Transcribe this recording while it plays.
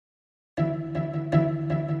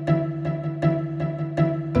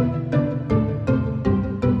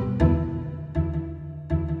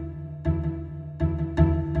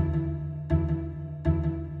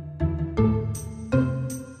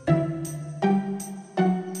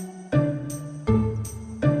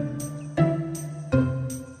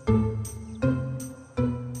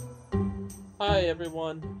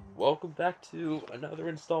everyone, welcome back to another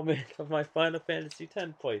installment of my Final Fantasy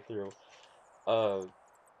X playthrough. Uh,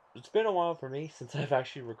 it's been a while for me since I've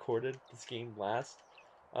actually recorded this game last.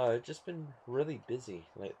 I've just been really busy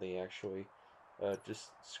lately, actually. Just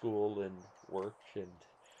school and work and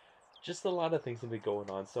just a lot of things have been going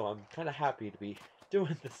on, so I'm kind of happy to be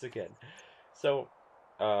doing this again. So,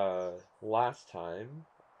 last time,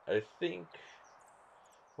 I think...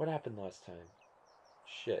 What happened last time?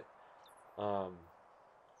 Shit. Um...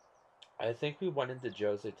 I think we went into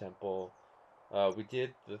Jose Temple. We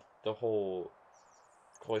did the whole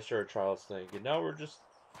Cloister of Trials thing, and now we're just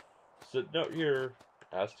sitting out here.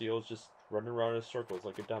 Astiel's just running around in circles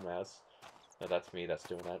like a dumbass. No, that's me that's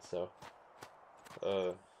doing that, so.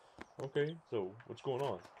 Okay, so what's going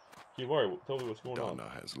on? Kimari, tell me what's going on.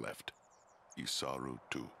 Donna has left. Isaru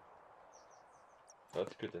too.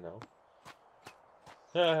 That's good to know.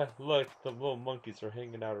 Ah, look, the little monkeys are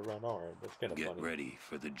hanging out around our end. That's kind of funny. Get ready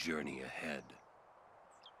for the journey ahead.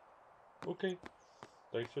 Okay.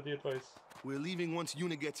 Thanks for the advice. We're leaving once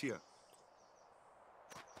Yuna gets here.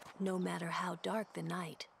 No matter how dark the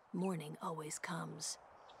night, morning always comes.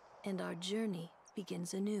 And our journey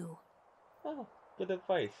begins anew. Oh, good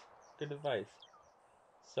advice. Good advice.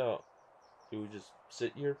 So, do we just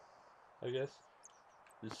sit here, I guess?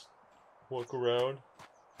 Just walk around?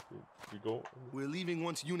 We go? We're leaving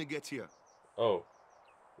once Yuna gets here. Oh,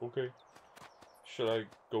 okay. Should I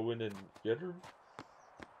go in and get her?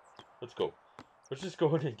 Let's go. Let's just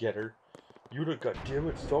go in and get her. Yuna,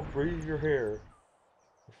 goddammit, stop braiding your hair.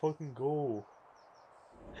 Fucking go.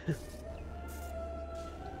 Okay.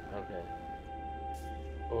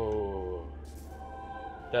 Oh.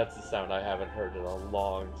 That's the sound I haven't heard in a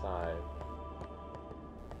long time.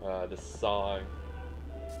 The song.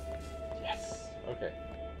 Yes. Okay.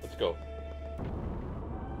 Let's go.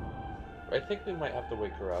 I think we might have to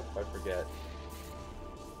wake her up. I forget.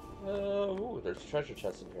 Ooh, there's treasure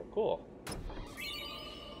chests in here. Cool.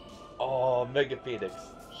 Oh, Mega Phoenix.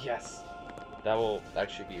 Yes. That will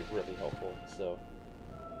actually be really helpful. So,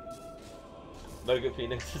 Mega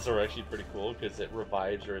Phoenixes are actually pretty cool because it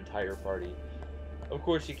revives your entire party. Of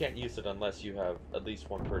course, you can't use it unless you have at least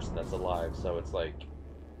one person that's alive. So it's like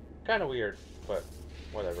kind of weird, but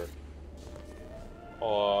whatever.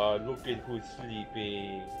 Oh, look at who's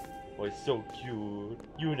sleeping. Oh, it's so cute.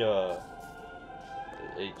 Yuna.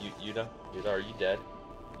 Hey, Yuna? Yuna, are you dead?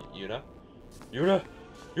 Yuna? Yuna?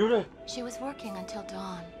 Yuna! She was working until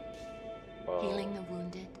dawn. Healing the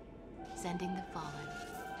wounded, sending the fallen.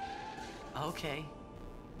 Okay.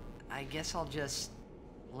 I guess I'll just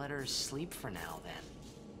let her sleep for now,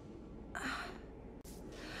 then.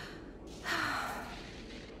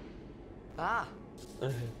 Ah.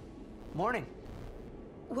 Morning.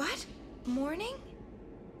 What? Morning?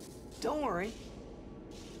 Don't worry.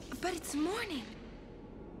 But it's morning.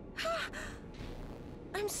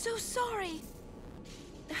 I'm so sorry.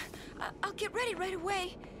 I'll get ready right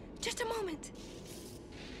away. Just a moment.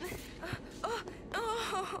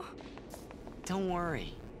 Oh. Don't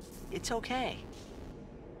worry. It's okay.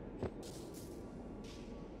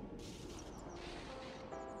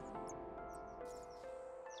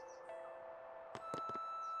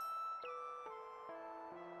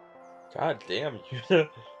 God damn, Yuna.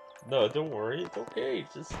 No, don't worry. It's okay.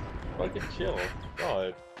 Just fucking chill.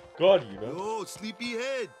 God. God, Yuna. Oh,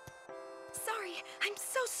 sleepyhead. Sorry. I'm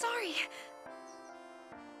so sorry.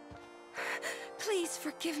 Please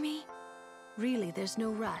forgive me. Really, there's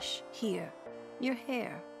no rush. Here. Your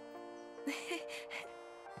hair.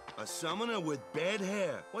 A summoner with bad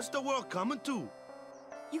hair. What's the world coming to?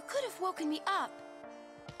 You could have woken me up.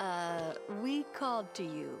 We called to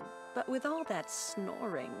you, but with all that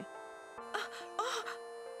snoring.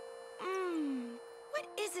 What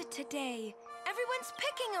is it today? Everyone's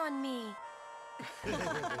picking on me.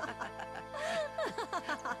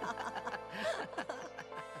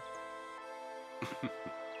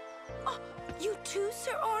 Oh, you too,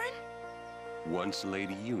 Sir Orin? Once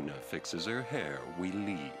Lady Yuna fixes her hair, we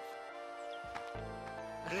leave.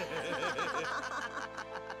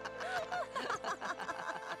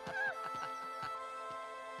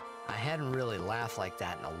 I hadn't really laughed like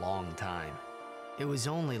that in a long time. It was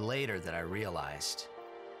only later that I realized.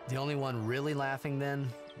 The only one really laughing then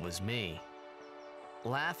was me.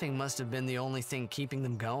 Laughing must have been the only thing keeping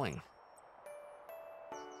them going.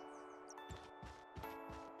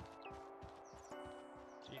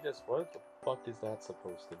 Jesus, what the fuck is that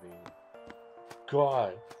supposed to mean?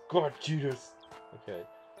 God, Jesus. Okay.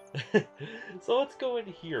 So let's go in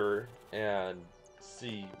here and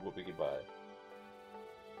see what we can buy.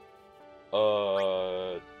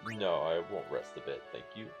 No, I won't rest a bit, thank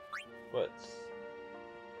you. But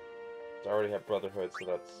I already have Brotherhood, so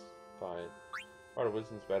that's fine. Art of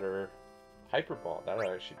Wisdom's better. Hyperball, that would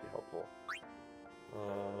actually be helpful.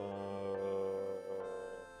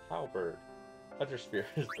 Halberd. Hunter Spear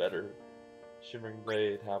is better. Shimmering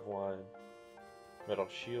Blade, have one. Metal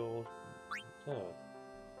Shield. Huh.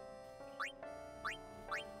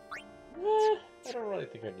 I don't really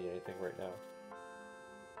think I need anything right now.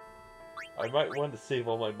 I might want to save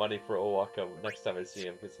all my money for Owaka next time I see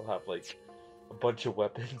him, because he'll have, like, a bunch of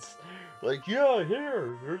weapons. Like, yeah,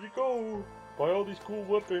 here you go. Buy all these cool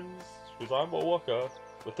weapons, because I'm Owaka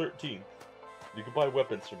with 13. You can buy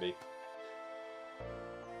weapons from me.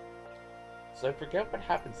 So I forget what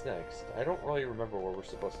happens next. I don't really remember where we're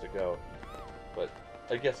supposed to go. But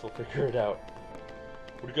I guess we'll figure it out.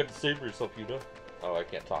 What do you got to say for yourself, Yuna? Oh, I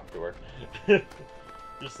can't talk to her.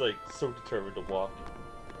 Just like, so determined to walk.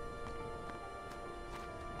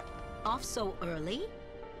 Off so early?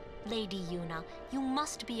 Lady Yuna, you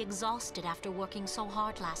must be exhausted after working so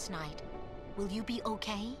hard last night. Will you be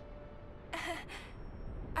okay?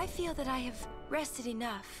 I feel that I have rested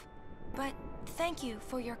enough, but thank you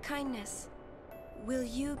for your kindness. Will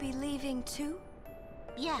you be leaving too?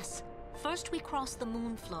 Yes. First we cross the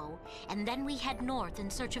moonflow, and then we head north in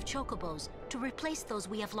search of chocobos to replace those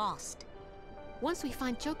we have lost. Once we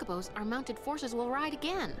find chocobos, our mounted forces will ride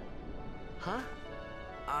again. Huh?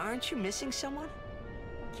 Aren't you missing someone?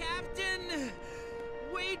 Captain!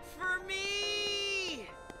 Wait for me!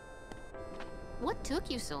 What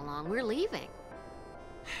took you so long? We're leaving.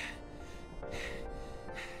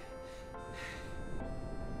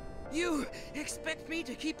 You expect me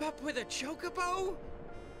to keep up with a chocobo?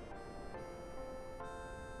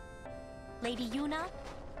 Lady Yuna,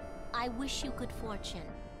 I wish you good fortune.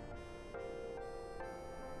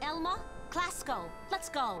 Elma, Clasco, let's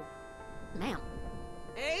go. Ma'am,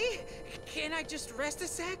 Hey, can't I just rest a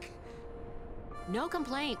sec? no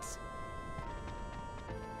complaints.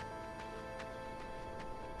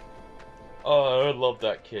 Oh, I love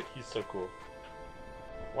that kid. He's so cool.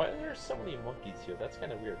 Why are there so many monkeys here? That's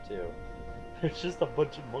kind of weird, too. There's just a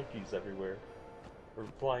bunch of monkeys everywhere. Or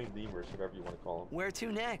flying lemurs, whatever you want to call them. Where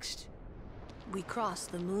to next? We cross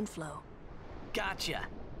the moonflow. Gotcha.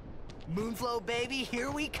 Moonflow, baby, here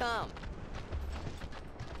we come.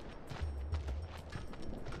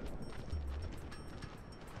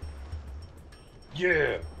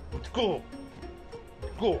 Yeah! Let's go!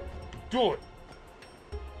 Go! Do it!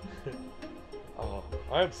 Oh,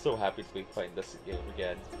 I'm so happy to be playing this game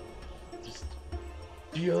again. Just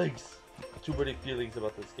feelings! Too many feelings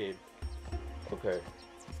about this game. Okay.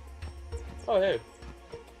 Oh, hey.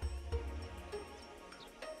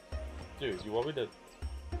 Dude, you want me to... Do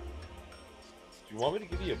you want me to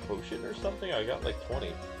give you a potion or something? I got like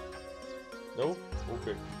 20. No?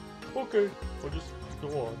 Okay. Okay, I'll just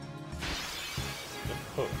go on.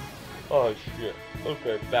 Oh shit.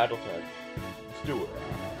 Okay, battle time. Let's do it.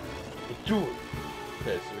 Let's do it!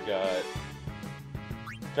 Okay, so we got...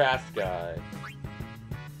 Fast guy.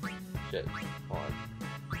 Shit. Hold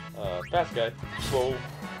on. Fast guy. Whoa.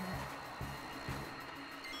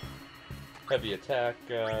 Heavy attack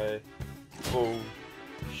guy. Oh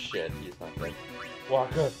shit, he's not dead.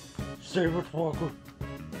 Waka! Save it, Waka!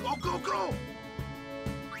 Go, go, go!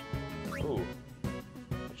 Ooh.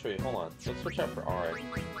 Actually, hold on. Let's switch out for RN.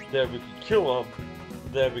 Then we can kill him.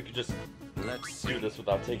 Then we can just Let's do this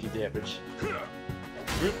without taking damage.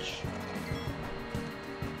 Rich.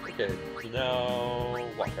 Okay, so now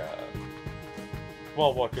Waka. Come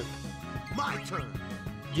on, Waka. My turn.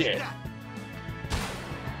 Yeah.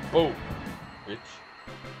 Oh, bitch.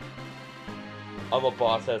 I'm a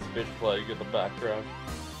boss ass bitch playing in the background.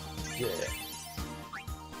 Yeah.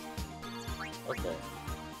 Okay.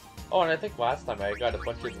 Oh, and I think last time I got a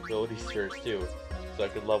bunch of ability stirs too, so I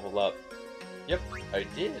could level up. Yep, I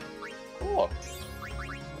did. Cool.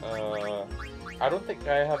 I don't think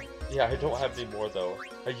I have. Yeah, I don't have any more though.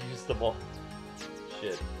 I used them all.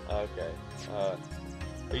 Shit. Okay.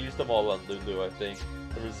 I used them all on Lulu. I think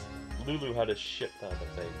there was Lulu had a shit ton of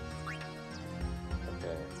things.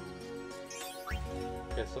 Okay.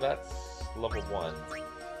 Okay, so that's level 1.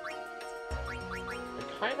 I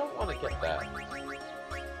kind of want to get that.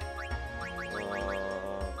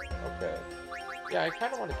 Okay. Yeah, I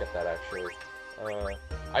kind of want to get that actually.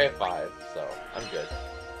 I have 5, so I'm good.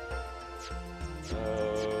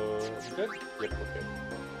 You good? Yep, okay.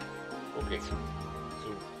 Okay. So,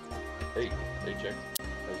 hey chick.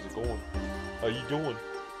 How's it going? How you doing?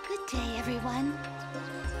 Good day, everyone.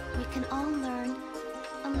 We can all learn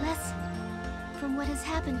a lesson from what has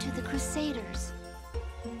happened to the Crusaders.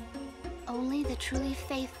 Only the truly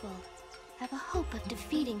faithful have a hope of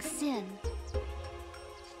defeating sin.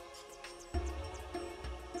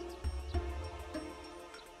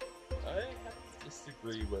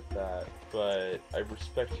 disagree with that, but I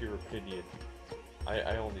respect your opinion.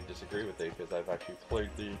 I only disagree with it because I've actually played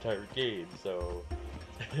the entire game, so...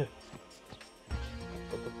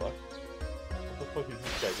 What the fuck? What the fuck is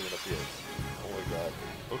this guy doing up here? Oh my god.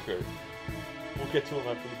 Okay. We'll get to him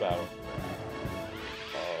after the battle.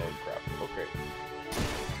 Oh crap. Okay.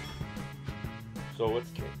 So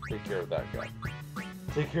let's take care of that guy.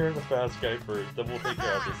 Take care of the fast guy first, then we'll take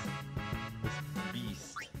care of this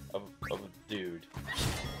beast of a dude.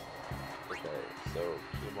 Okay, so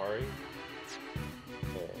Kimari.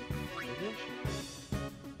 Okay. Maybe I should.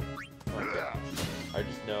 Okay. I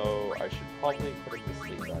just know I should probably put him to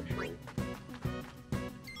sleep actually.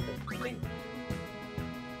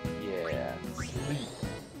 Yeah, sleep.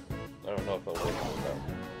 I don't know if it'll work though.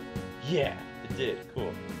 Yeah, it did.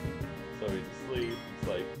 Cool. So he's asleep. He's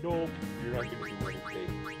like, nope, you're not gonna do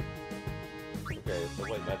anything. Okay, so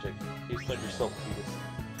white magic. Haste on yourself,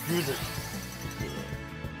 Use it.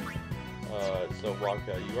 So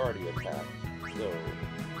Waka, you already attacked. So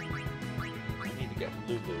we need to get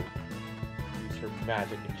Lulu. Use her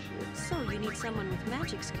magic and shit. So you need someone with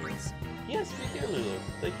magic skills. Yes, we do, Lulu.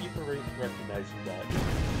 Thank you for recognizing that.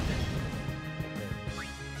 Okay.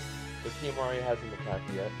 So Kimari hasn't attacked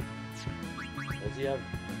yet. Does he have?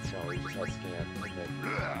 No, he just has scan. Okay.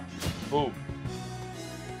 Boom.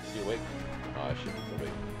 Is he awake? Oh, shit, he's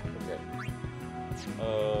awake. Okay.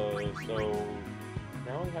 So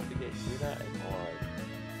now we have to get Yuna and Ori.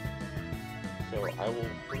 So I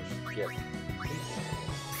will first get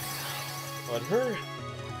on her,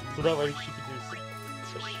 so that way she can do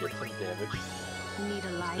a shit ton of damage. Need a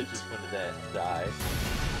light? Bitch is gonna die.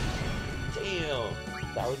 Damn!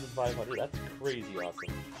 1,500, that's crazy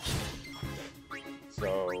awesome.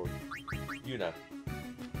 So, Yuna.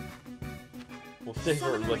 We'll save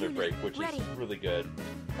her a limit break, which is really good.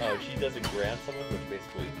 She doesn't grant summon, which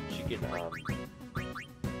basically she can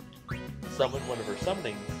summon one of her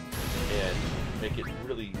summonings and make it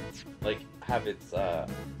really, like, have its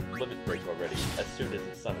limit break already as soon as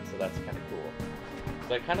it's summoned, so that's kind of cool.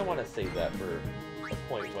 So I kind of want to save that for a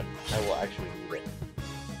point when I will actually need it.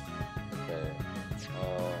 Okay.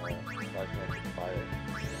 Fire.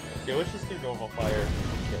 Okay, let's just do normal fire.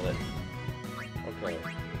 Kill it. Okay.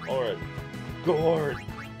 Alright. Go hard!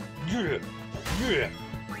 Yeah! Yeah!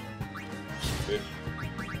 Bitch.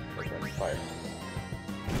 Okay, fire.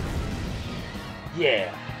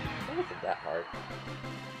 Yeah! That wasn't that hard.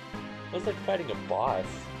 It was like fighting a boss.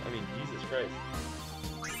 I mean, Jesus Christ.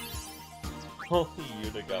 Only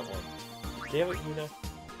Yuna got one. Damn it, Yuna.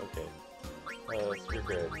 Okay. You're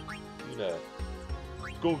good. Yuna.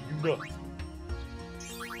 Let's go, Yuna!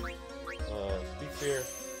 Speak Fear.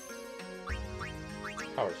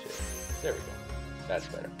 Power Shield. There we go. That's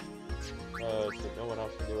better. So no one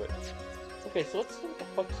else can do it. Okay, so let's see what the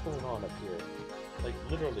fuck's going on up here. Like,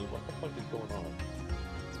 literally, what the fuck is going on?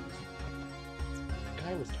 The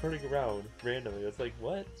guy was turning around randomly. I was like,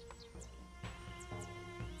 what?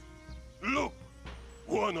 Look!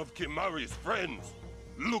 One of Kimari's friends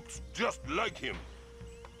looks just like him.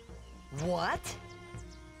 What?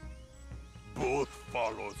 Both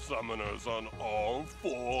follow summoners on all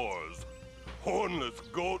fours. Hornless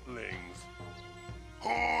goatlings.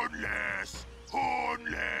 Hornless!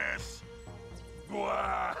 Hornless!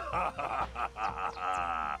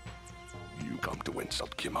 You come to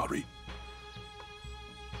insult Kimari?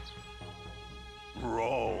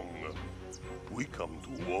 Wrong. We come to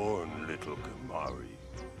warn little Kimari.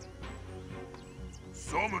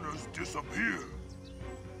 Summoners disappear.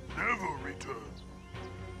 Never return.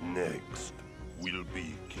 Next will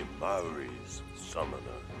be Kimari's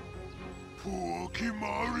summoner. Poor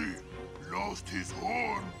Kimari. Lost his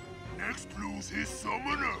horn. Next lose his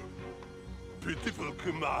summoner. Pitiful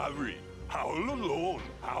Kimari. Howl alone.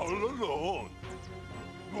 Howl alone.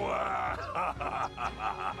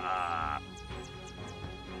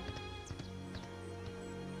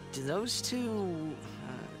 Do those two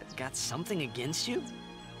got something against you?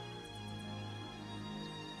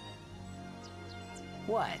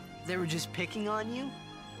 What? They were just picking on you?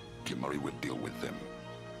 Kimari will deal with them.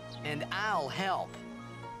 And I'll help.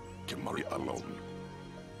 Kimari alone.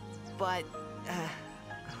 But,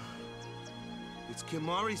 It's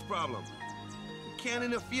Kimari's problem. You can't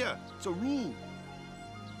interfere. It's a rule.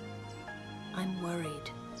 I'm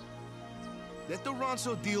worried. Let the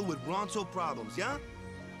Ronso deal with Ronso problems, yeah?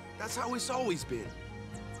 That's how it's always been.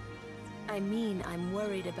 I mean, I'm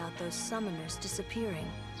worried about those summoners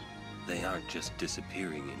disappearing. They aren't just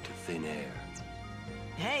disappearing into thin air.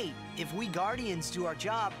 hey, if we Guardians do our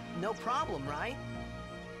job, no problem, right?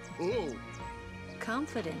 Oh.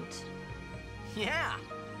 Confident. Yeah.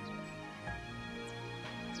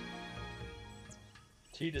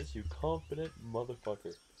 Tidus, you confident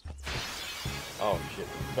motherfucker. Oh shit,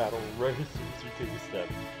 battle right as soon as we take a step.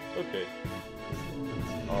 Okay.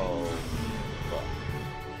 Oh, fuck.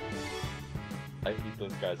 I hate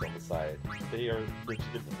those guys on the side. They are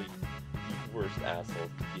legitimately the worst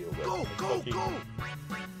assholes to deal with. Go!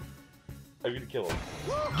 I'm gonna kill him.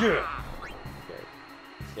 Yeah! Okay,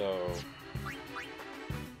 so...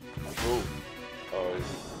 Oh,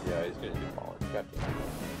 yeah, he's gonna do fallen. Gotcha.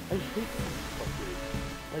 I hate these fuckers.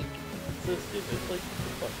 Like, it's so stupid. Like, what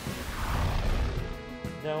the fuck?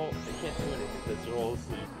 Now, I can't do anything because they're all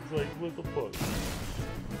asleep. It's like, what the fuck?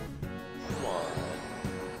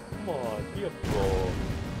 Come on, be a bro.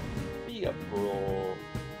 Be a bro.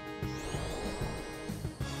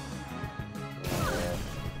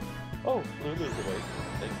 Oh, Lulu's awake.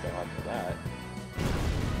 Thank God for that.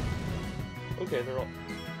 Okay,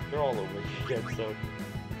 they're all awake again, so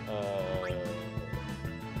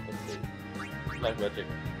let's see. Light magic.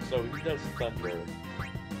 So he does thunder.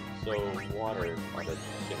 So water on the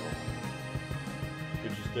channel.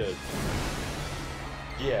 Which is dead.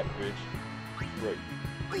 Yeah, bitch. Right.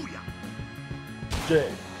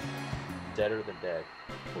 Dead. Deader than dead.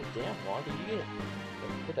 Oh damn, Wanda, you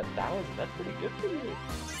hit 1,000. That's pretty good for you.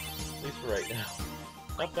 At least for right now.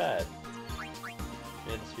 Not bad.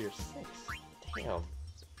 Manosphere 6. Damn.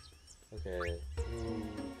 Okay. Ooh.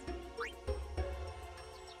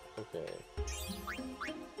 Okay.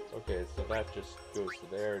 Okay, so that just goes to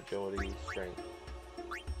their agility, strength.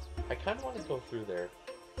 I kind of want to go through there.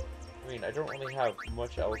 I mean, I don't really have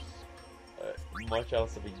much else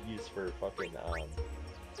of a use for fucking,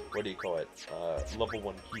 what do you call it? Level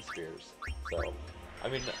 1 key spheres. So, I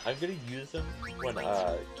mean, I'm gonna use them when,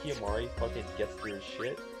 Kiyomari fucking gets through his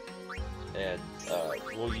shit. And,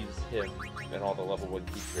 we'll use him and all the level 1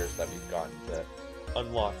 key spheres that we've gotten to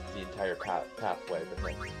unlock the entire pathway with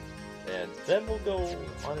him. And then we'll go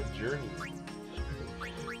on a journey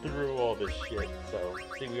through all this shit. So,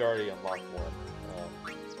 see, we already unlocked one.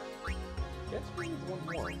 Guess we need one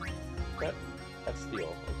more. That's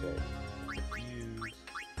steel. Okay. Use.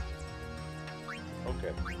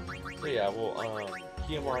 Okay. So yeah, we'll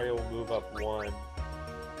Kiyomari will move up one,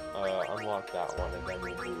 unlock that one, and then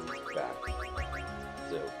we'll move back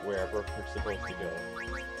to wherever we're supposed to go.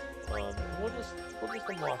 We'll just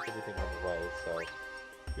unlock everything on the way, so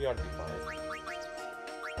we ought to be fine.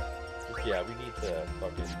 Just, yeah, we need to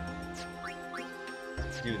fucking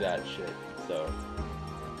do that shit. So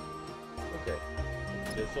okay.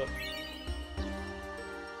 This up.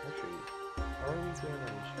 Actually, how are we doing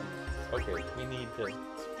on the street? Okay, we need to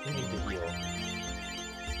heal.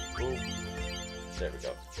 Boom. There we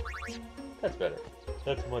go. That's better.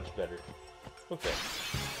 That's much better. Okay.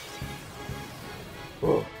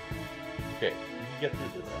 Oh. Okay, we can get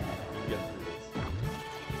through this. We can get through this.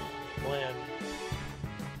 Plan.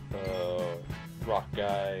 Rock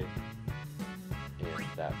guy. And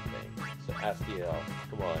that thing. So SDL.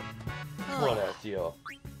 Come on. Come on, SDL.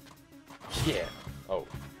 Yeah. Oh.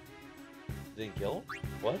 Didn't kill him?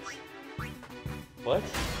 What? What?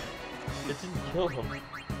 It didn't kill him.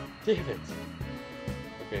 Damn it.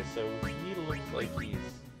 Okay, so he looks like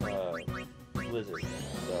he's, Blizzard.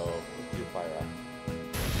 So, let's do Fire Rock.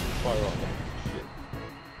 Fire Rock. Shit.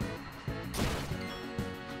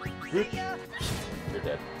 Rich. You're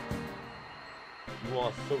dead. You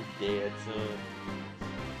are so dead, son.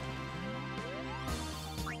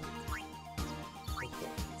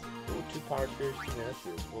 Two power spheres, 2 mana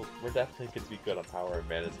spheres. Well, we're definitely going to be good on power and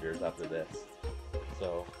mana spheres after this.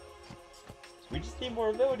 So, we just need more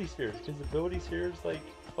ability spheres, because ability spheres, like,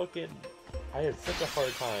 fucking... I had such a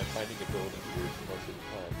hard time finding ability spheres most of the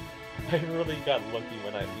time. I really got lucky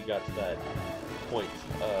when we got to that point,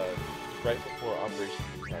 right before Operation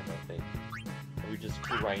Weekend, I think. And we just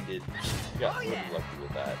grinded, got really lucky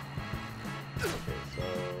with that. Okay, so...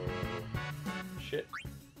 Shit.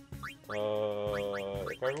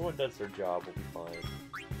 If everyone does their job, we'll be fine.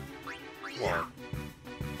 Come on.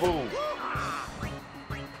 Boom!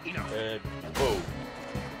 And boom!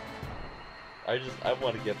 I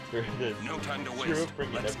want to get through this. No time to Screw waste.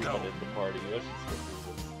 bringing Let's everyone go. in the party. Let's just get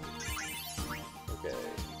through this. Okay,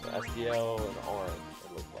 so SDL and Orange,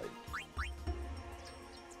 it looks like.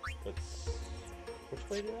 Let's... Which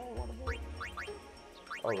way do I want to move?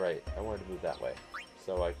 Oh, right. I wanted to move that way.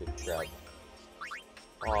 So I could grab...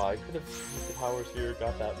 Aw, I could have used the power sphere,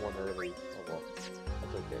 got that one early. Oh well,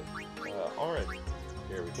 that's okay. Orange.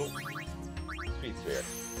 Here we go. Speed sphere.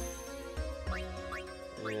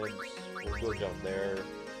 And we'll go down there.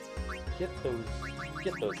 Get those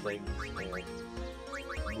things and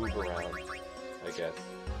move around, I guess.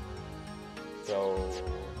 So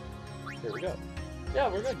here we go. Yeah,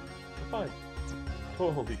 we're good. We're fine.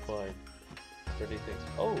 totally fine. Is there anything?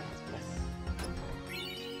 Oh, nice.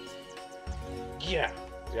 Yeah!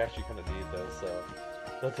 We actually kind of need those, so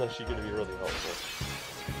that's actually going to be really helpful.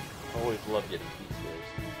 I always love getting these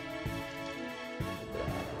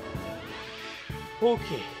heroes.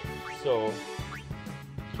 Okay, so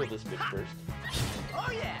kill this bitch first. Oh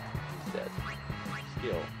yeah! He's dead.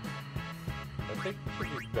 Skill. I think we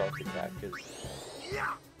should do dark attack because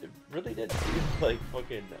it really didn't seem like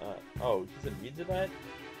fucking. Oh, he's immune to that?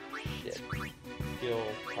 Shit. Skill,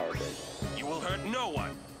 power break. You will hurt no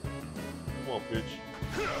one. Come on, bitch.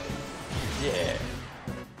 Yeah.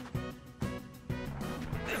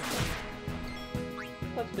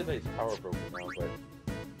 That's good that he's power broken now, but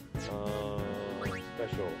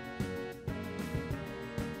special.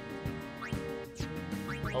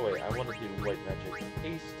 Oh wait, I want to do white magic.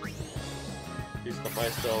 Haste. Haste on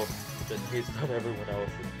myself, then haste on everyone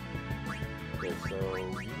else. Okay, so we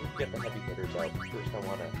need to get the heavy hitters out. First I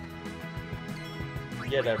want to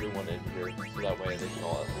get everyone in here, so that way they can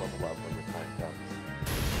all level up when the time comes.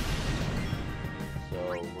 So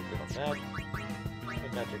we're good on that.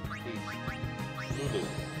 White magic, haste. Lulu.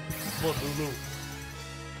 Come on, Lulu.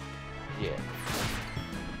 Yeah.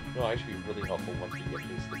 No, actually really helpful once you get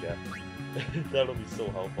haste again. That'll be so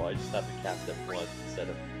helpful. I just have to cast it once instead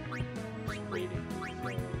of just waiting. So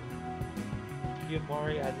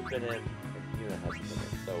Kiyomari hasn't been in, and Yuna hasn't been in.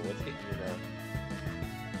 So let's get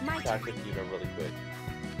Yuna. Attack with Yuna really quick.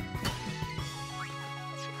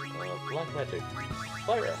 Black magic.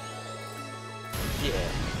 Fire! Yeah.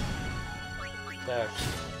 Attack.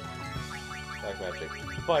 Black magic.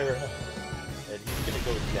 Fire! And he's gonna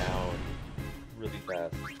go down really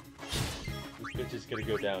fast. This bitch is gonna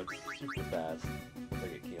go down super fast.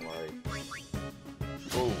 Look at Kiyomari.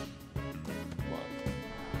 Whoa. Come on.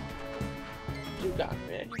 You got,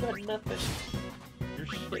 man. You got nothing. Your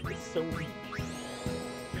shit is so weak.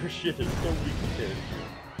 Your shit is so weak, dude.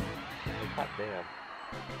 Like, hot damn.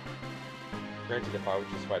 Granted, if I was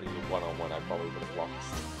just fighting you one-on-one, I probably would have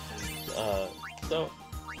lost. So...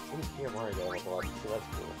 Ooh, Kiyomari got a level up, so that's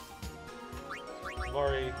cool.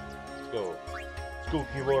 Kiyomari, let's go. Let's go,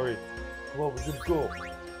 Kiyomari. Come on, we're gonna go.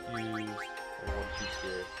 Use one piece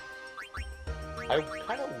here. I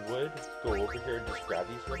kind of would go over here and just grab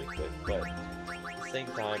these really quick, but at the same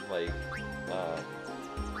time, like,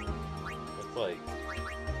 it's like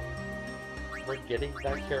we're getting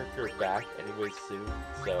that character back anyway soon,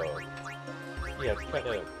 so yeah, it's kind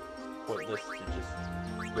of pointless to just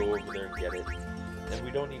go over there and get it. And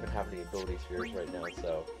we don't even have any ability spheres right now,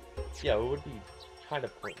 so yeah, it would be kind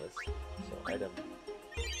of pointless. So item.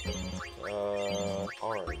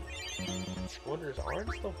 Orange. I wonder, is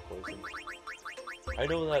orange still poison? I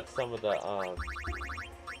know that some of the,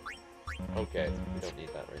 okay, we don't need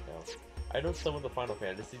that right now. I know some of the Final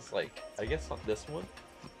Fantasies, like, I guess not this one,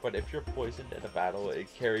 but if you're poisoned in a battle, it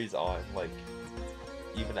carries on, like,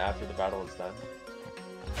 even after the battle is done.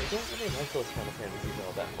 I don't really like those Final Fantasies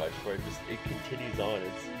all that much, where it continues on,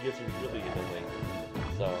 it gets really annoying.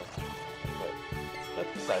 So, but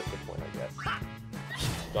that's besides the point, I guess.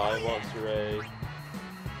 Die, Monster Ray.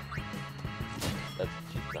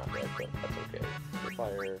 She's not dead, but that's okay. The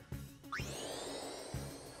fire.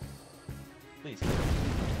 Please kill.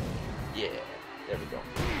 Yeah, there we go.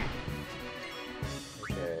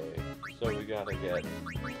 Okay, so we gotta get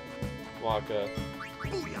Waka.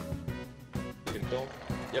 You gonna kill him?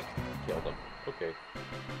 Yep, killed him. Okay.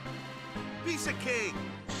 Piece of cake!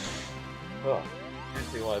 Oh, you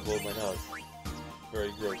see why I blowed my nose.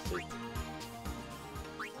 Very grossly.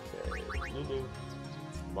 Okay, Lulu.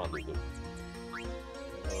 Come on, Lulu.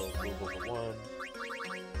 Oh, Lulu 1.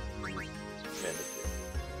 Mandatory.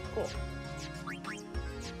 Cool.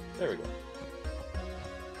 There we go.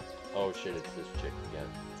 Oh shit, it's this chick again.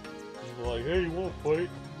 She's like, hey, you wanna fight?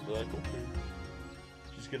 We're like, okay.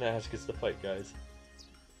 She's gonna ask us to fight, guys.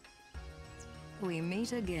 We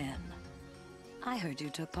meet again. I heard you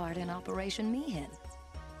took part in Operation Mihin.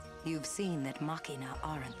 You've seen that Machina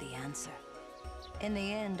aren't the answer. In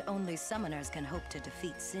the end, only summoners can hope to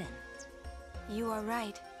defeat Sin. You are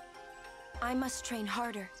right. I must train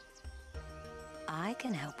harder. I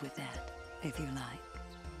can help with that, if you like.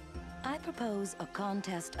 I propose a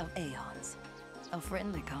contest of Aeons. A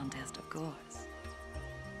friendly contest, of course.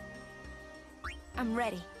 I'm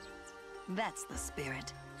ready. That's the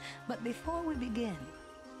spirit. But before we begin,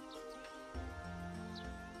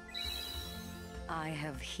 I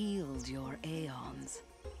have healed your Aeons.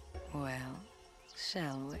 Well,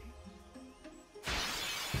 shall we?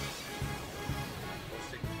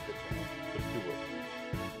 Let's do it.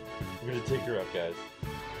 We're gonna take her up, guys.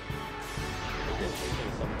 Okay, so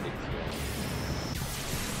some things here.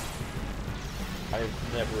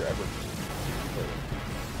 I've never ever beaten it,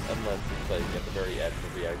 unless it's like at the very end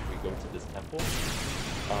where we actually go to this temple.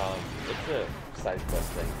 It's a side quest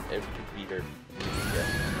thing. If you beat her,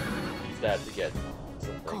 use that to get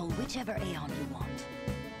something. Call whichever Aeon you want.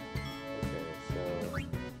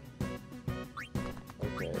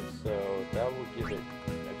 Okay, so that will give it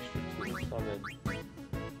extra 2 to summon.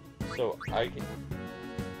 So I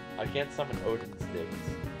can't summon Odin's Digs.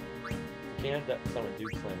 I can summon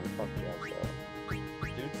Dude Slam and Fuck Jab, so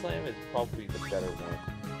Dude Slam is probably the better one.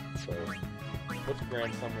 So let's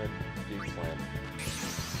grand summon Dude Slam.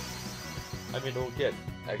 I mean, it'll get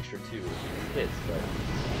extra 2 hits, but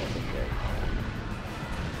that's okay.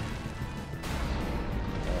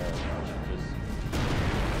 Just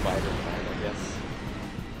fight or fine, I guess.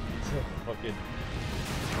 So fucking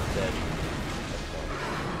dead.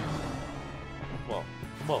 Come on,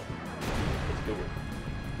 come on. Let's do it.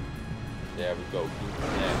 There we go.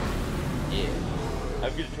 Yeah.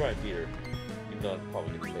 I'm gonna try and beat her. Even though I'm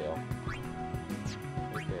probably gonna fail.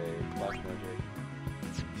 Okay, Black Magic.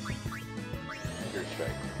 Your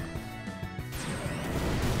strike.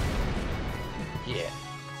 Yeah.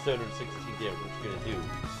 716 damage. What you gonna do?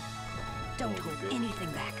 Don't hold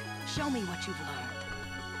anything back. Show me what you've learned.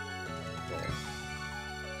 Okay.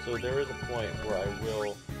 So there is a point where I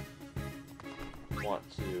will want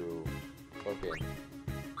to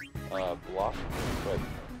block, but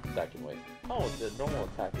that can wait. Oh, the normal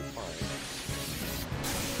attack is fine.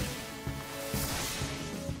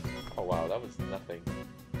 Oh wow, that was nothing.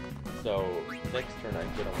 So next turn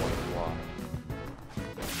I'm gonna want to block.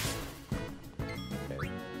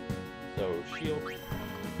 Okay. So shield.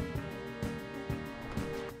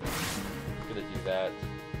 Gonna do that.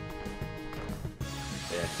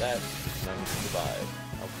 And that, and I'm gonna survive.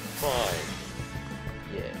 I'm fine.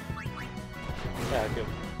 Yeah. Attack him.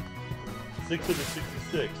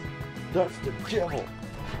 666. That's the devil.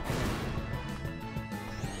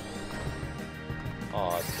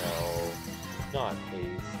 Oh no. Not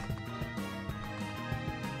haste.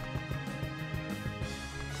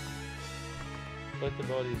 Select the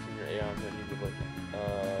abilities in your Aeon when you give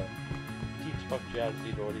teach Fuck Jazz the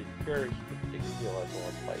ability to carry take heal as well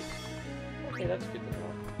as fight. Okay, that's good to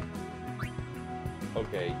know.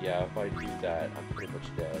 Okay, yeah, if I do that, I'm pretty much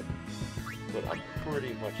dead. But I'm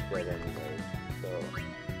pretty much dead anyway, so...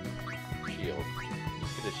 Shield.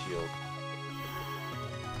 Just get a shield.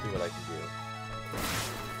 See what I can do.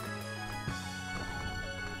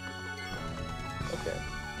 Okay.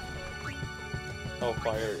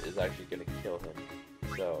 Hellfire is actually gonna kill him,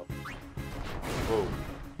 so... Whoa.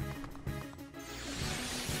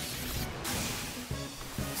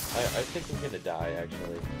 I think I'm gonna die,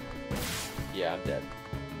 actually. Yeah, I'm dead.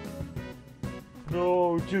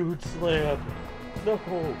 No, Dude Slam! No!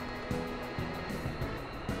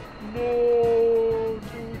 No,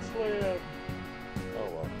 Dude Slam! Oh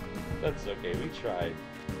well. That's okay, we tried.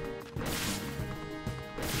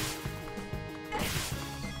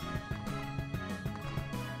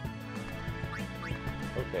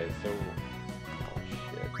 Okay, so... Oh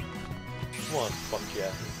shit. Come on, fuck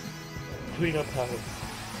yeah. Clean up house.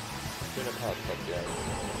 Clean up house, fuck yeah.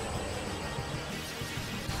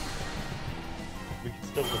 We can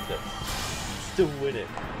still win this. Still win it.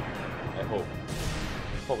 I hope.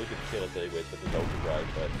 Probably gonna kill us anyways with the overdrive,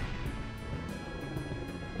 but...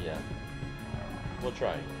 Yeah. We'll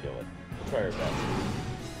try and kill it. We'll try our best.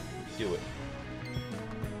 Do it.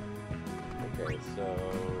 Okay, so...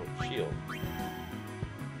 Shield.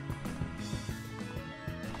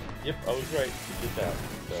 Yep, I was right. We did that,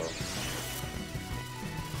 so...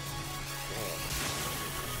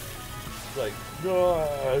 It's like...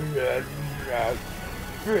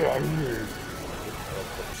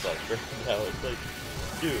 That's right now. It's like,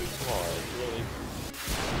 dude, come on, really?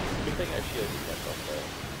 Good thing I shielded myself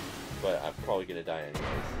though. But I'm probably gonna die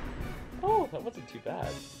anyways. Oh, that wasn't too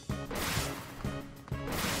bad.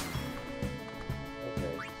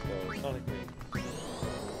 Okay, so Sonic Wings.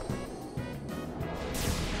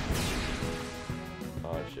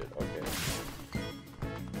 Oh shit, okay.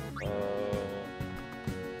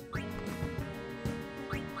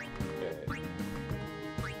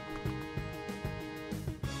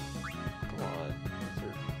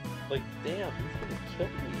 Like, damn, he's gonna kill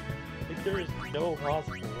me. Like, there is no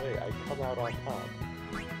possible way I come out on top.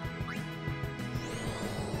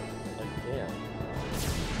 Like, damn.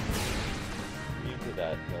 I'm used to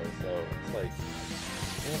that, though, so it's like,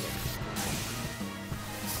 damn it.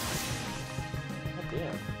 God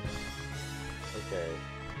damn. Okay.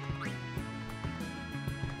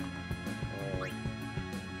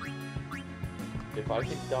 If I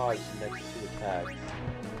can dodge the next 2 attacks,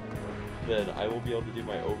 then I will be able to do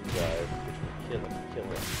my overdrive, which will kill him, kill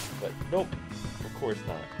him. But nope, of course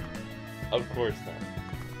not. Of course not.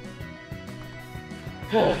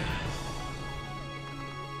 Damn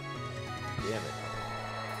it.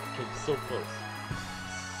 Came so close.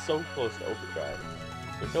 So close to overdrive.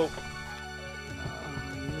 But nope. Oh,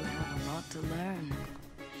 you have a lot to learn.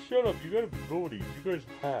 Shut up, you got abilities. You guys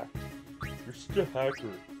hack. You're just a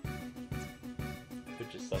hacker. You're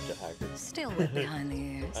just such a hacker. Still wet behind the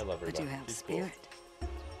ears. I love her But you though. have She's spirit.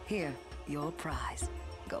 Here, your prize.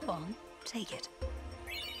 Go on, take it.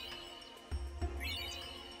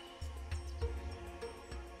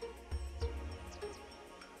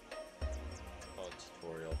 Cool.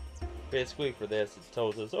 Tutorial. Basically, for this, it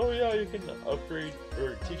tells us, oh yeah, you can upgrade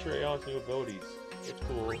or teach your Aeon's new abilities. It's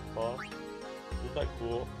cool, huh? Isn't that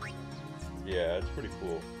cool? Yeah, it's pretty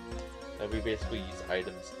cool. And we basically use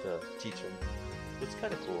items to teach them. It's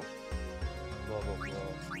kind of cool. Blah blah blah.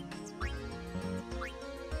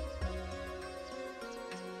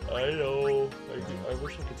 I know. I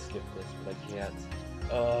wish I could skip this, but I can't.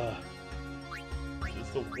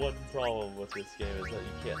 Just the one problem with this game is that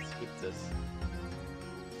you can't skip this.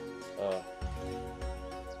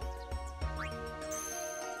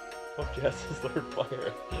 Fuck Jazz's Lord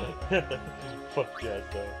Fire. Fuck Jazz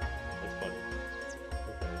though. That's funny.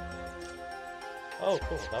 Okay. Oh,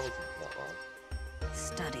 cool. That wasn't that long.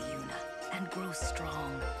 Study, Yuna, and grow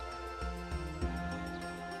strong.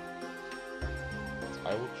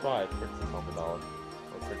 I will try Princess Amidala,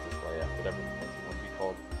 or Princess Leia, whatever the fuck you want to be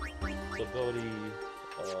called. So ability,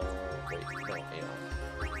 wait, no, Aeon.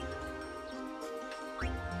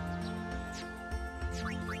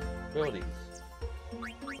 Abilities.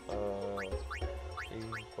 Aim,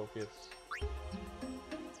 focus.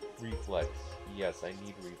 Reflex. Yes, I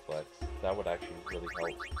need reflex. That would actually really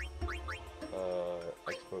help.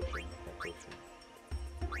 Explosion,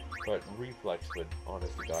 but reflex would,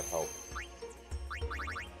 honest to God, help.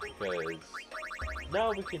 Because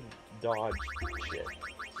now we can dodge shit,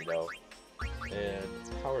 you know? And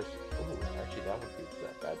powers. Ooh, actually, that wouldn't be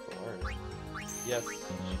that bad to learn. Yes,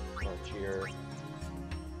 cheer,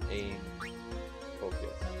 aim,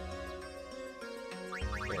 focus.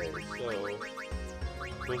 Okay, so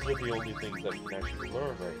those are the only things that we can actually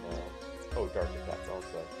learn right now. Oh, dark attack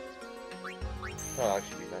also. That'll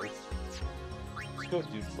actually be nice. Let's go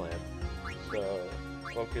Dude Slam. So,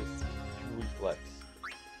 focus, reflex.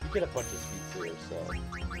 You get a bunch of speeds here, so...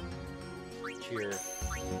 Cheer.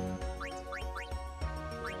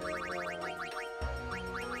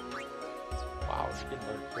 Wow, you can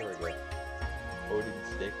learn Kuriga. Odin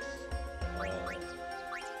Sticks.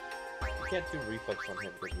 We can't do reflex on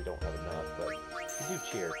him because we don't have enough, but we do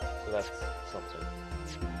cheer, so that's something.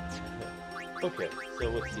 Okay, so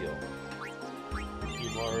let's heal.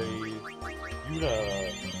 Kimari, Yuna,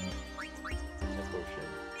 high potion.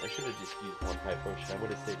 I should have just used one high potion. I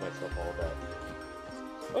would have saved myself all that.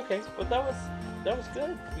 Okay, but that was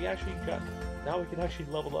good. We actually got. Now we can actually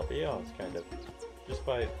level up Aeons, kind of, just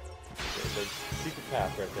by the secret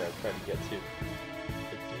path right there. I'm trying to get to.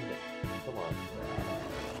 Damn it! Come on.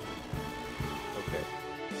 Okay.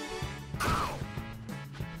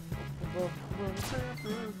 Okay,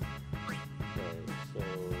 so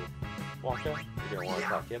Waka, you're gonna want to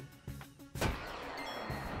attack him.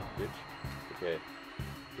 Bitch. Okay.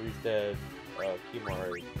 So he's dead.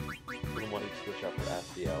 Kimari, you're gonna want to switch out for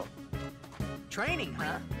Astiel. Training,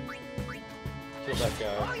 huh? Kill that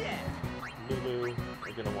guy. Oh yeah. Lulu,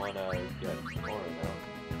 you're gonna want to get Kimara now.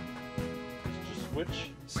 Just switch.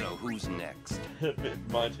 So who's next?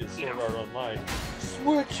 Mind you, Sword Art Online.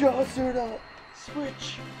 Switch, Azurda!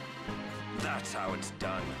 Switch! That's how it's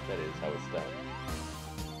done. That is how it's done.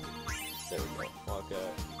 There we go. Waka.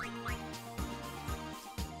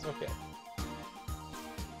 Okay.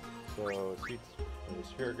 So, Sweet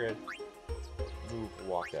Sphere Grid. Move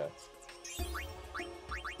Waka.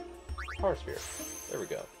 Power Sphere. There we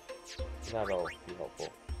go. That'll be helpful.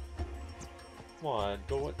 Come on,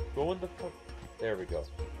 go in the fuck. There we go.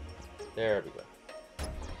 There we go.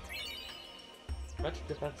 Magic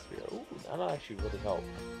Defense Sphere. Ooh, that'll actually really help.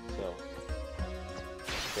 So,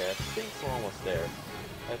 okay, I think we're almost there.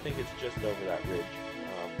 I think it's just over that ridge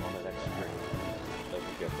on the next screen that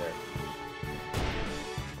we get there.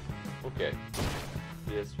 Okay,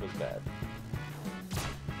 this was bad.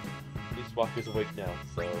 At least Walker's awake now,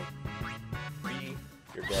 so B,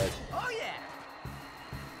 you're dead. Oh yeah.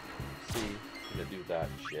 C, you're gonna do that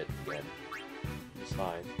shit again. It's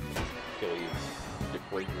fine. Just kill you. Get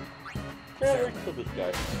poisoned. Yeah, kill this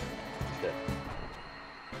guy. He's dead.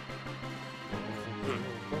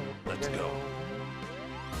 Let's go.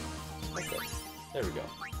 Okay, there we go.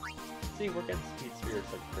 See, we're getting speed spheres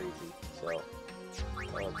like crazy, so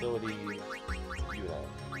ability Yuna.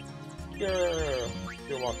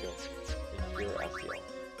 You're welcome. And you're STL.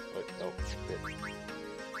 Wait, no, good.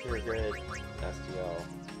 You're good. STL.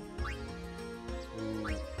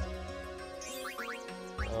 Ooh.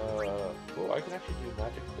 Oh, I can actually do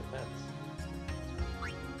magic defense.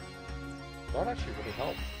 That would actually really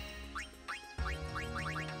help.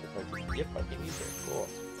 Yep, I can use it. Cool.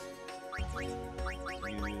 Use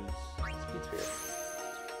speed sphere.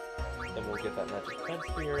 Then we'll get that magic defense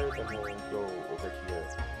sphere, then we'll go over here.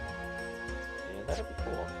 And that'll be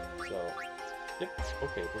cool. So, yep,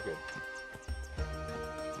 okay, we're good.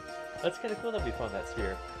 That's kind of cool that we found that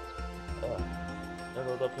sphere.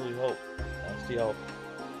 That'll definitely help STL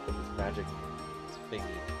with this magic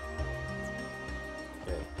thingy.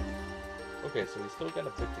 Okay. Okay, so we still got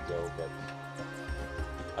a bit to go, but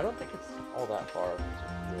I don't think it's all that far.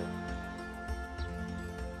 Really.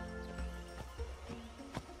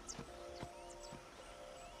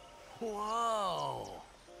 Whoa!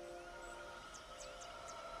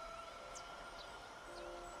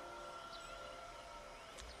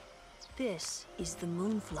 This is the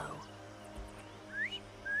moonflow.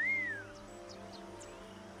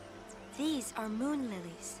 These are moon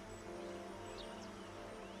lilies.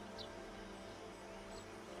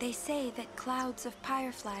 They say that clouds of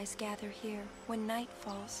fireflies gather here when night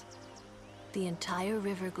falls. The entire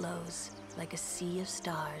river glows like a sea of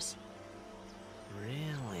stars.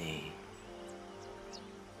 Really?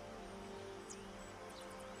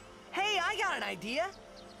 Hey, I got an idea!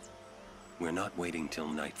 We're not waiting till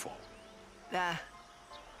nightfall. Oh.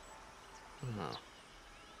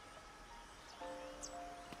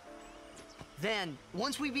 Then,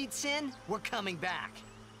 once we beat Sin, we're coming back.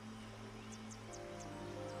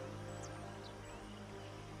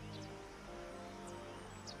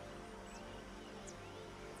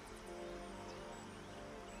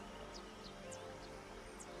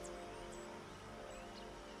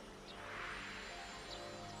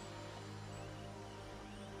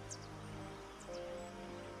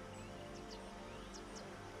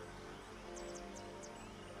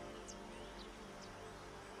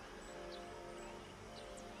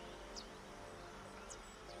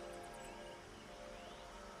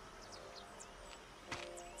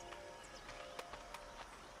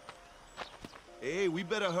 Hey, we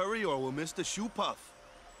better hurry or we'll miss the shoe puff.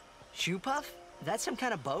 Shoe puff? That's some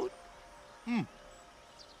kind of boat?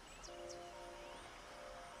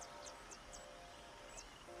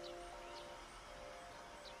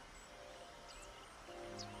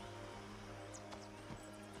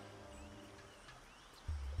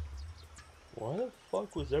 Why the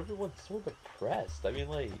fuck was everyone so depressed? I mean,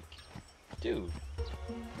 like, dude,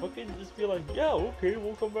 fucking just be like, yeah, okay,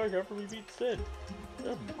 we'll come back after we beat Sin.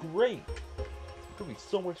 That'd be great. It'll be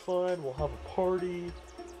so much fun. We'll have a party.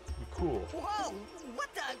 It'll be cool. Whoa! What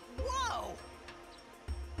the? Whoa!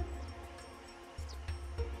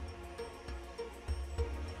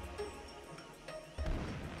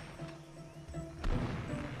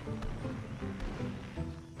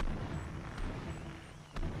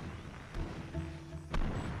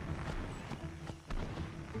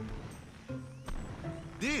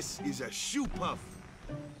 This is a shoe puff.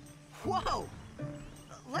 Whoa!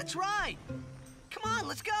 Let's ride! Come on,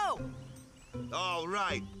 let's go! All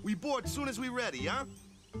right. We board soon as we ready, huh?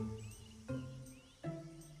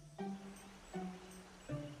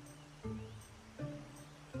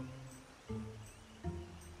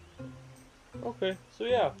 Okay, so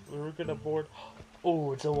yeah, we're gonna board.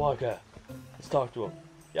 Oh, it's Owaka. Let's talk to him.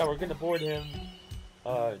 Yeah, we're gonna board him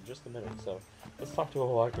in just a minute, so let's talk to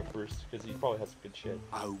Owaka first, because he probably has some good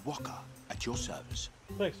shit. Owaka, at your service.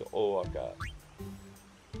 Thanks to Owaka.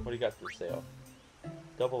 What do you got for sale?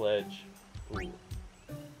 Double edge. Ooh.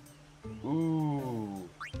 Ooh.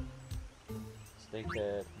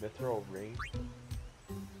 Snakehead. Mithril ring.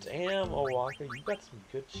 Damn, Owaka, you got some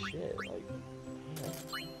good shit. Like, damn.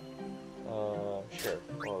 Sure.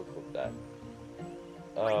 I'll go with that.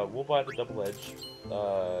 We'll buy the double edge.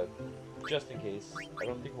 Just in case. I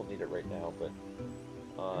don't think we'll need it right now, but,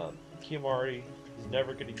 Kimari is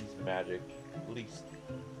never gonna use magic. At least,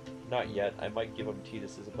 not yet. I might give him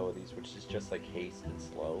Tidus's abilities, which is just like haste and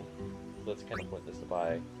slow. So that's kind of pointless to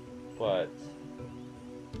buy. But,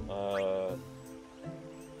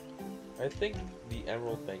 I think the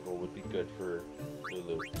Emerald Bangle would be good for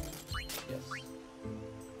Lulu. Yes.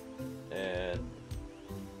 And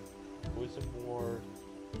some more.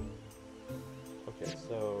 Okay,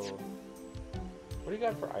 so what do you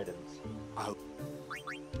got for items?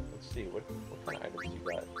 Let's see, what kind of items you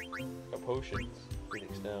got? Got potions,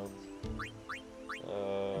 Phoenix Downs.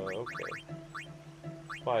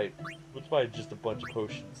 Okay. Let's buy just a bunch of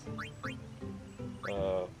potions.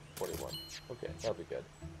 41. Okay, that'll be good.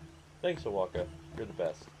 Thanks, Owaka. You're the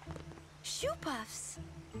best. Shoe puffs!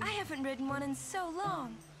 I haven't ridden one in so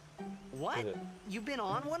long. What? You've been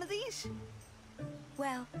on one of these?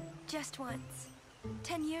 Well, just once.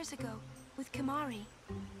 10 years ago, with Kimari.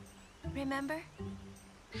 Remember?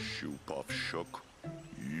 Shoe Puff shook,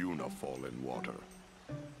 Yuna fall in water.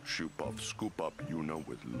 Shoe Puff scoop up Yuna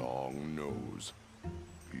with long nose.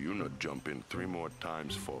 Yuna jump in 3 more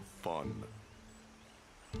times for fun.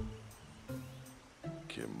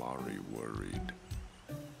 Kimari worried.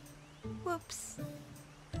 Whoops.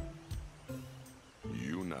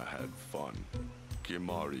 Yuna had fun.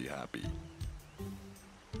 Kimari happy.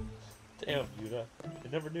 Damn, Yuna. I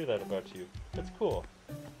never knew that about you. That's cool.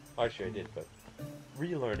 Actually, I did, but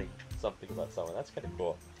relearning something about someone, that's kind of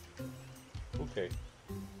cool. Okay.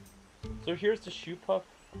 So here's the shoe puff,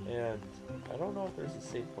 and I don't know if there's a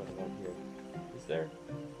save point around here. Is there?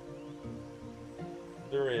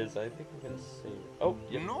 There is. I think I'm gonna save. Oh,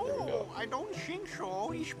 yep, there we go. I don't think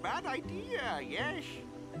so. It's bad idea, yes.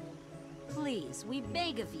 Please, we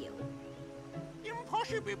beg of you.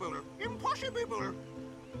 Impossible! Impossible!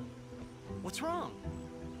 What's wrong?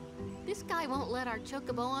 This guy won't let our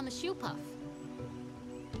chocobo on the shoe puff.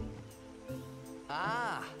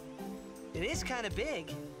 Ah, it is kind of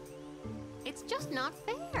big. It's just not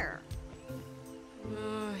fair.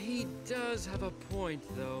 He does have a point,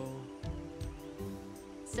 though.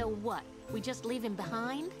 So what? We just leave him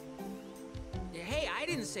behind? Hey, I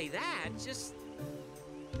didn't say that. Just...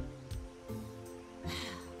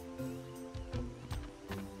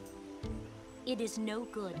 It is no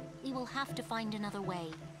good. We will have to find another way.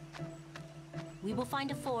 We will find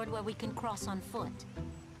a ford where we can cross on foot.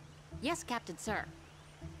 Yes, Captain Sir.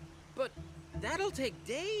 But that'll take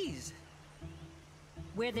days.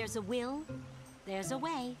 Where there's a will, there's a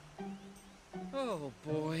way. Oh,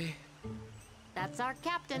 boy. That's our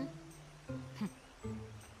captain.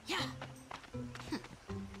 Yeah.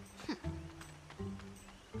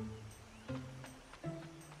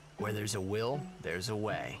 Where there's a will, there's a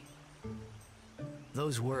way.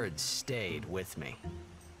 Those words stayed with me.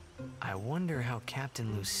 I wonder how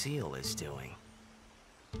Captain Lucille is doing.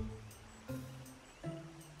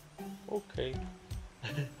 Okay.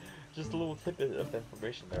 Just a little tidbit of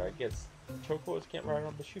information there. I guess chocobos can't ride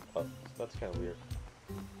on the shoe puff, so that's kind of weird.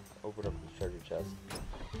 Open up the treasure chest.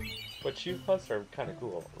 But shoe puffs are kind of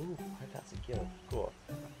cool. Ooh, 5,000 gil. Cool.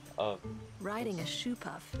 Riding a shoe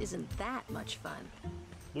puff isn't that much fun.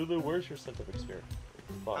 Lulu, where's your sense of experience?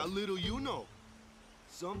 How little you know.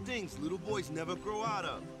 Some things little boys never grow out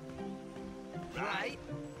of. Right?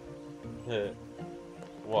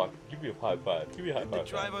 Walk. Give me a high five. Give me a high Let the five.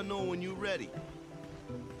 driver know when you're ready.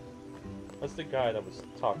 That's the guy that was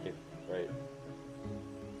talking, right?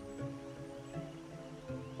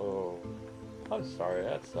 Oh. I'm sorry,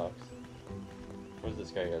 that sucks. What's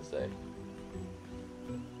this guy gonna say?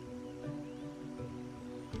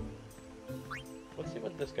 Let's see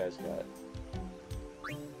what this guy's got.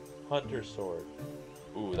 Hunter sword.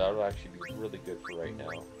 Ooh, that would actually be really good for right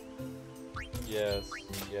now. Yes,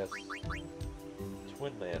 yes.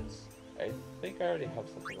 Twin lance. I think I already have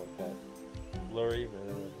something like that. Blurry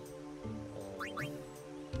moon.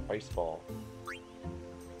 Ice ball.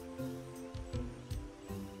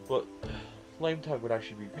 But flame tug would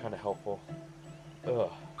actually be kind of helpful.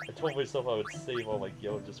 Ugh. I told myself I would save all my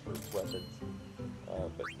gil just for weapons,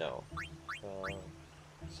 but no.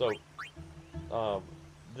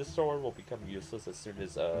 This sword will become useless as soon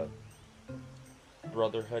as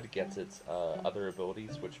Brotherhood gets its other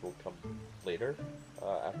abilities, which will come later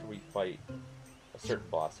after we fight a certain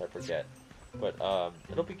boss. I forget, but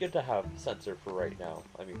it'll be good to have sensor for right now.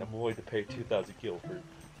 I mean, I'm willing to pay 2,000 gil for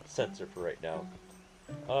sensor for right now.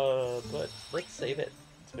 But let's save it.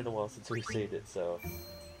 It's been a while since we saved it, so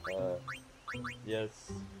yes.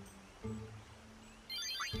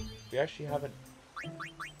 We actually haven't.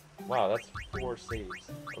 Wow, that's 4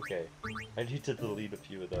 saves. Okay, I need to delete a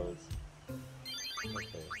few of those.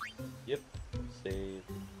 Okay. Yep. Save.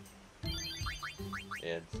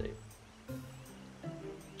 And save.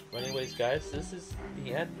 But anyways, guys, this is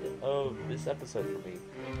the end of this episode for me.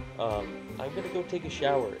 I'm gonna go take a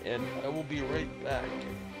shower, and I will be right back,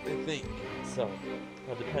 I think. So,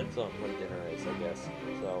 it depends on what dinner is, I guess.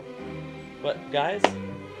 So, but guys,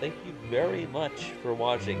 thank you very much for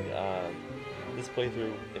watching this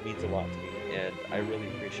playthrough. It means a lot to me, and I really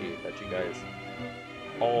appreciate that you guys,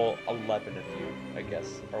 all 11 of you, I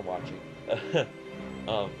guess, are watching.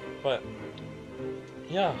 But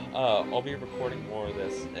yeah, I'll be recording more of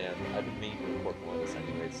this, and I've been meaning to record more of this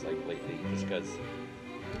anyways, like lately, just because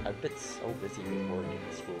I've been so busy with work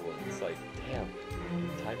and school, and it's like, damn,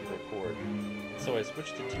 time to record. So I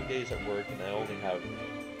switched to 2 days at work, and I only have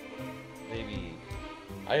maybe,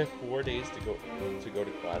 I have 4 days to go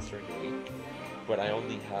to class during the week, but I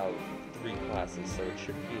only have 3 classes, so it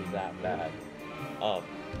shouldn't be that bad.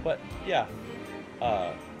 But yeah,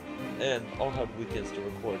 and I'll have weekends to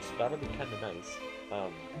record, so that'll be kind of nice.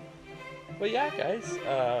 But yeah, guys,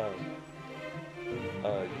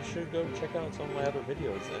 you should go check out some of my other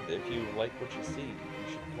videos, and if you like what you see, you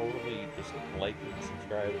should totally just like and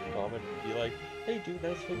subscribe and comment and be like, hey, do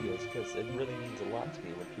nice videos, because it really means a lot to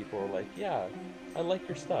me when people are like, yeah, I like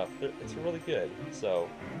your stuff, it's really good. So,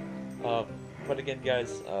 but again,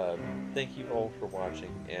 guys, thank you all for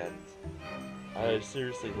watching, and I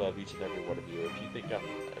seriously love each and every one of you. If you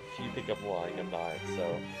think I'm lying, I'm not.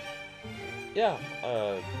 So, yeah,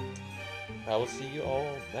 I will see you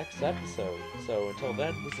all next episode. So until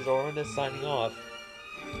then, this is Oroness signing off.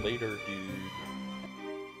 Later, dude.